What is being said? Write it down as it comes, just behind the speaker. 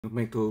Welcome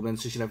back to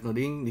live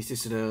noding. This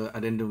is the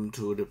addendum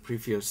to the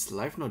previous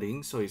live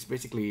noding, so it's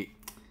basically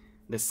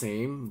the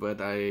same,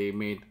 but I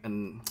made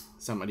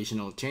some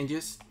additional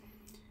changes,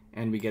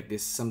 and we get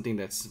this something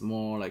that's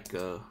more like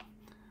a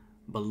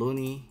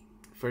balloony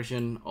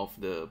version of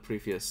the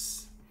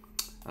previous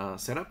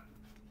setup.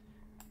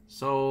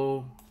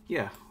 So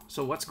yeah,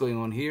 so what's going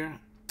on here?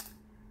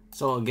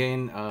 So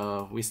again,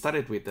 we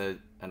started with an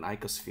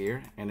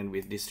icosphere, and then we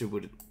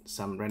distributed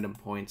some random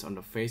points on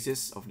the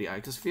faces of the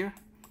icosphere.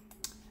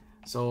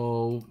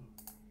 So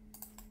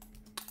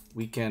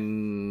we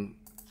can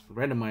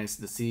randomize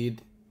the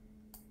seed,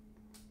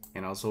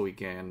 and also we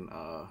can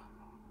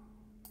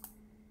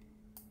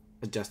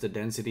adjust the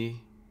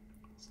density.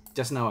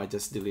 Just now I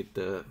just delete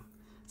the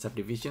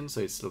subdivision, so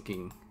it's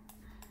looking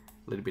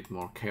a little bit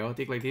more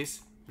chaotic like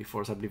this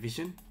before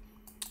subdivision.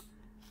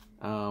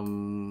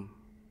 So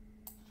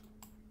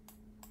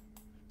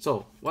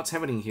what's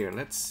happening here?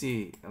 Let's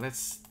see.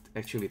 Let's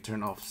actually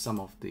turn off some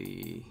of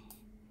the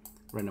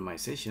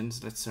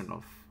randomizations. Let's turn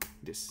off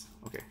this.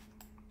 Okay,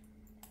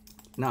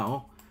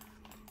 now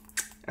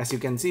as you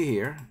can see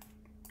here,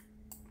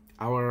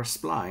 our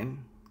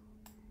spline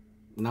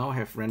now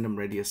have random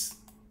radius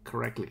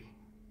correctly.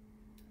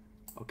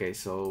 Okay,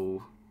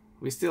 so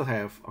we still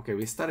have, okay,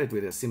 we started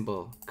with a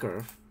simple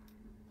curve,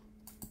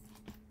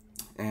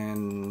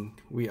 and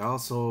we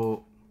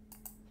also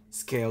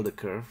scale the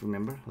curve.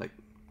 Remember, like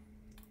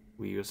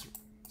we use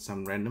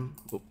some random,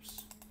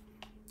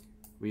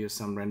 we use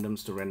some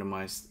randoms to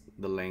randomize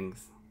the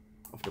length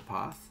of the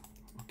path.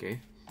 Okay,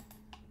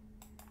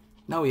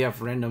 now we have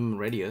random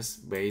radius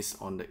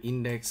based on the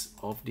index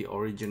of the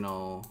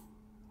original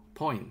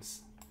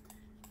points.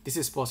 This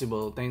is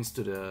possible thanks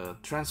to the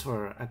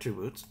transfer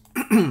attributes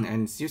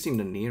and it's using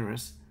the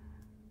nearest.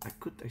 I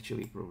could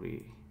actually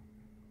probably,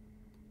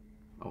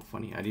 oh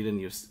funny, I didn't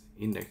use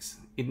index.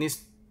 It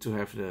needs to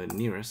have the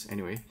nearest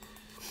anyway.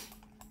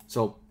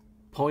 So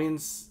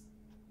points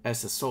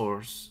as a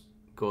source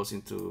goes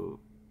into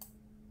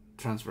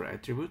transfer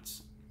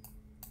attributes,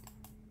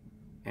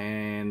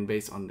 and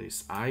based on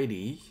this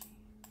ID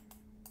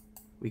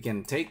we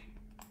can take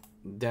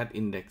that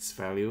index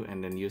value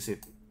and then use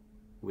it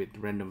with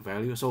random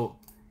value. So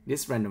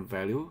this random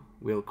value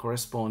will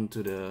correspond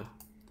to the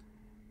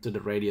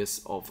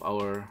radius of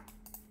our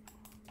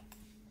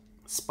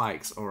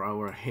spikes or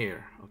our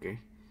hair. Okay,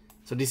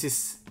 so this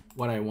is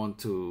what I want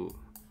to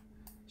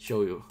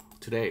show you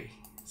today.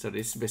 So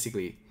this is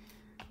basically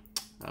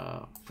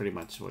pretty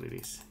much what it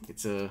is.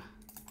 It's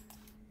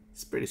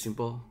pretty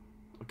simple.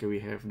 Okay,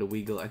 we have the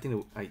wiggle. I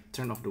think I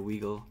turned off the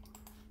wiggle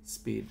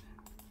speed.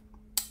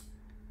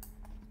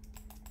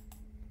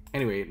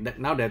 Anyway,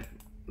 now that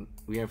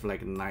we have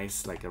like a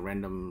nice, like a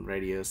random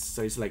radius,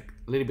 so it's like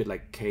a little bit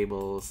like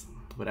cables,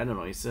 but I don't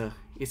know, it's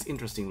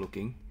interesting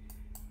looking.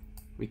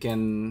 We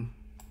can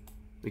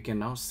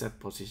now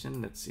set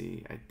position. Let's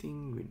see, I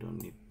think we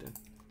don't need that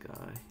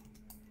guy.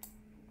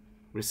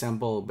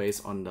 Resample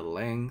based on the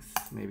length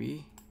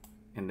maybe,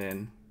 and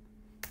then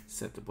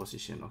set the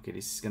position. Okay,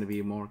 this is gonna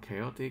be more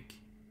chaotic.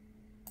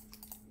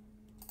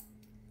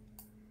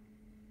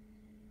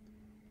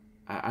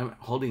 I'm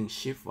holding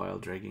shift while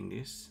dragging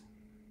this,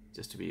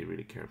 just to be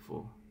really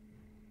careful.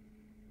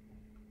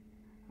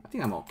 I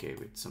think I'm okay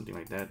with something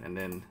like that. And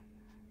then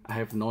I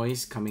have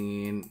noise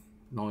coming in,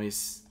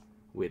 noise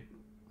with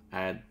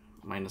add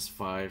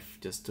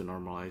 -5 just to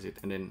normalize it,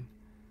 and then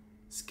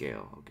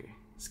scale. Okay,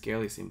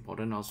 scale is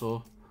important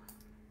also.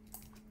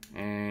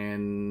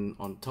 And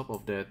on top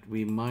of that,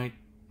 we might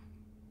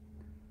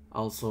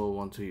also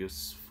want to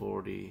use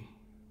 40.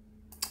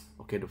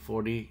 Okay, the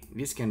 40,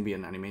 this can be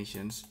an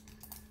animations.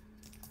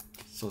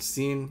 So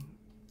scene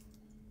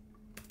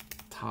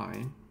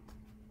time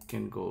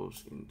can go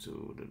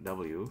into the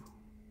W,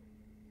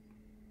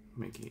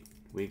 make it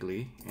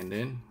wiggly, and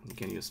then you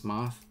can use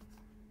math,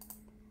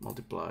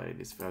 multiply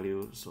this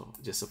value. So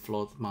just a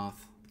float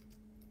math.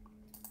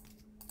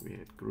 We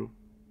had group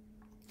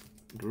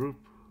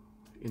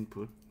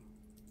input,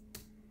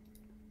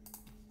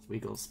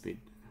 wiggle speed.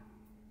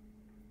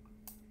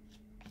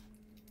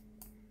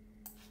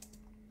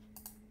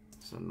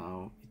 So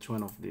now each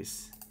one of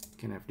these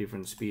can have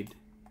different speed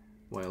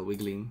while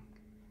wiggling.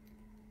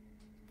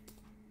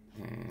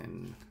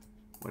 And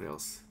what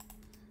else?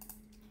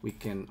 We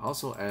can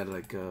also add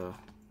like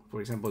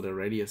for example, the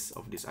radius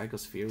of this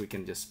icosphere. We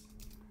can just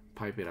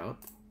pipe it out.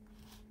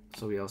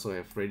 So we also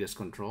have radius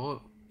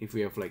control if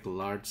we have like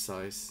large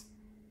size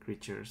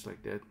creatures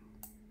like that.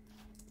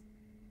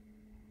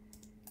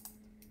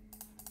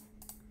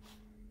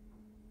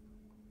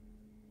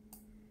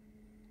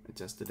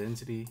 Adjust the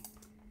density.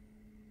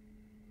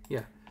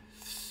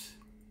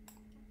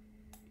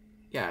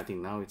 Yeah, I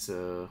think now it's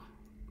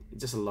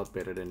just a lot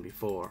better than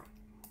before.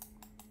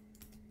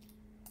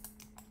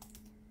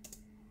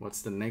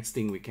 What's the next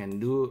thing we can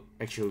do?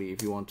 Actually,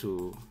 if you want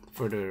to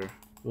further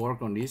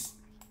work on this,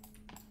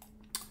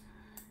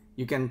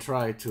 you can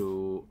try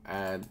to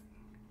add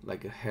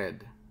like a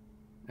head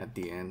at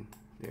the end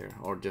there,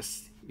 or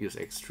just use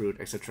extrude,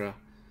 etc.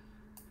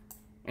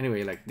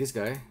 Anyway, like this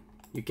guy,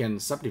 you can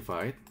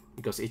subdivide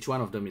because each one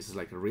of them is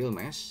like a real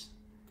mesh,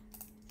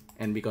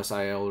 and because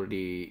I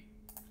already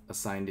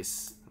assigned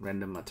this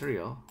random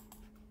material,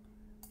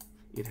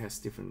 it has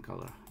different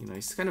color. You know,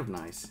 it's kind of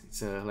nice.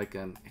 It's like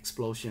an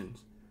explosion.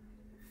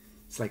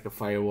 It's like a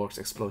fireworks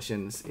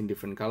explosions in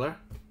different color.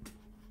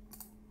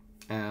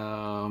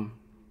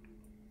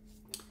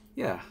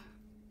 Yeah,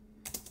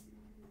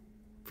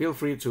 feel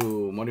free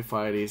to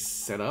modify this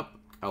setup.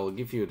 I will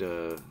give you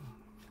the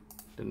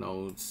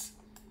nodes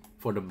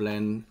for the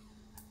blend.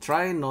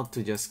 Try not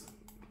to just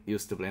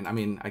use the blend. I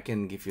mean, I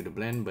can give you the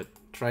blend, but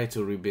try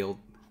to rebuild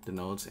the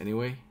nodes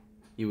anyway.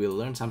 You will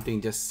learn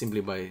something just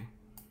simply by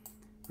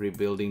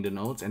rebuilding the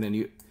nodes, and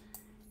then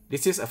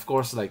this is of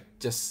course like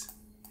just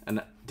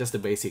the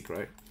basic,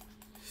 right?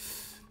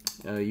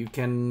 You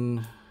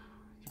can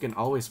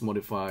always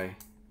modify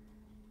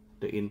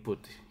the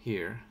input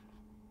here.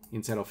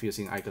 Instead of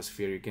using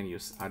icosphere, you can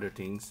use other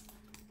things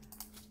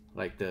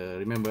like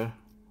remember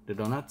the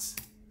donuts.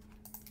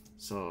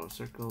 So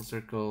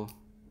circle,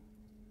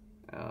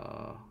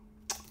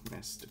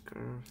 mesh to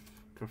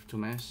curve to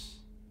mesh.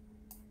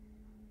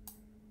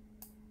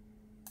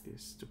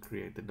 This to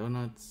create the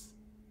donuts.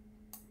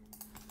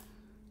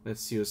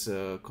 Let's use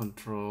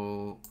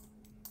control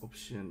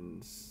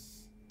options.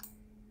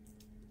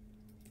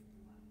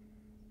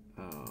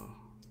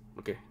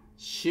 Okay,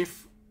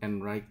 shift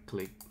and right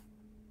click,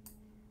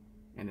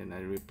 and then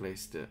I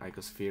replace the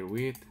icosphere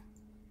with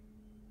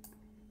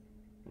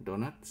the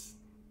donuts.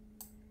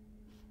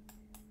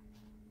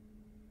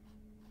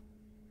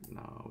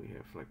 Now we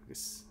have like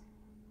this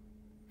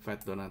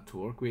fat donut to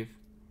work with.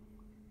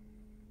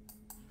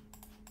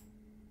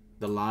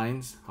 The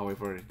lines,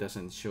 however, it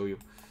doesn't show you.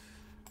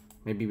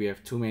 Maybe we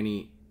have too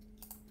many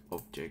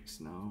objects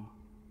now.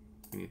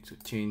 We need to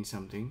change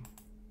something.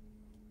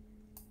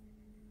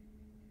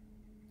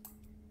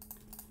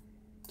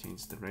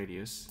 Change the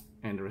radius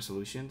and the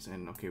resolutions,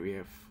 and okay, we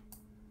have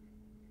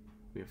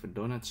a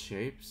donut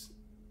shapes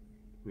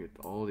with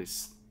all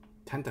these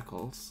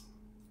tentacles,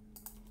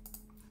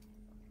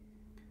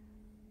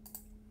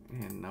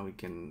 and now we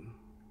can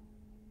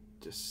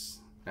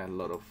just add a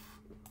lot of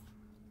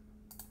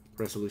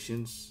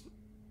resolutions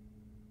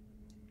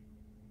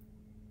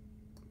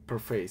per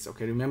face.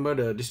 Okay, remember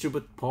the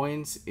distribute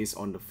points is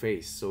on the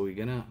face, so we're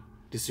gonna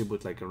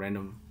distribute like a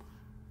random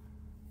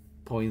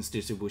points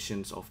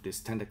distributions of these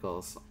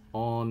tentacles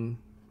on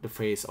the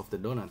face of the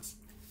donuts.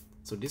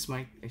 So this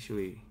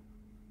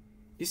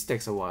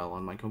takes a while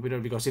on my computer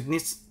because it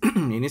needs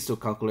to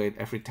calculate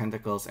every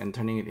tentacles and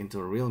turning it into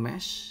a real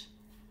mesh.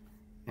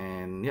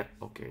 And yeah,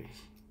 okay,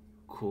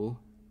 cool.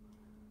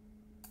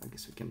 I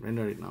guess we can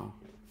render it now.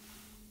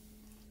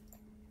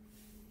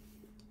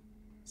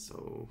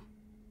 So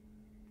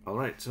all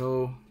right,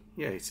 so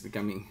yeah, it's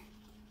becoming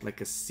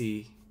like a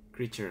sea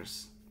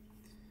creatures.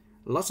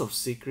 Lots of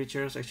sea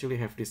creatures actually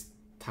have this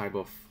type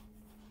of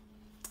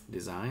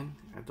design.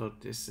 I thought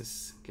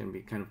this can be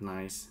kind of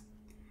nice.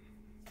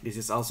 This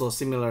is also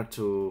similar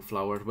to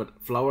flower, but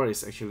flower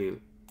is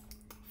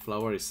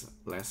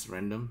less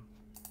random.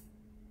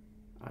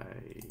 I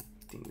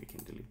think we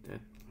can delete that.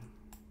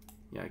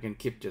 Yeah, I can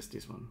keep just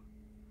this one.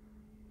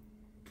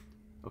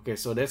 Okay,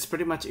 so that's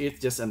pretty much it.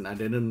 Just an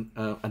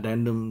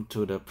addendum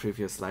to the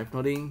previous live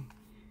noding.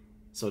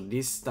 So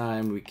this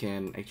time we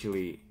can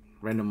actually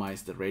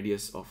randomize the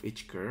radius of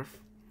each curve.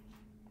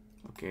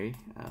 Okay,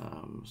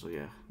 so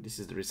yeah, this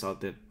is the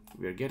result that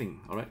we are getting.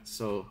 All right,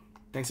 so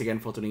thanks again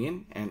for tuning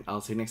in, and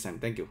I'll see you next time.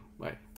 Thank you. Bye.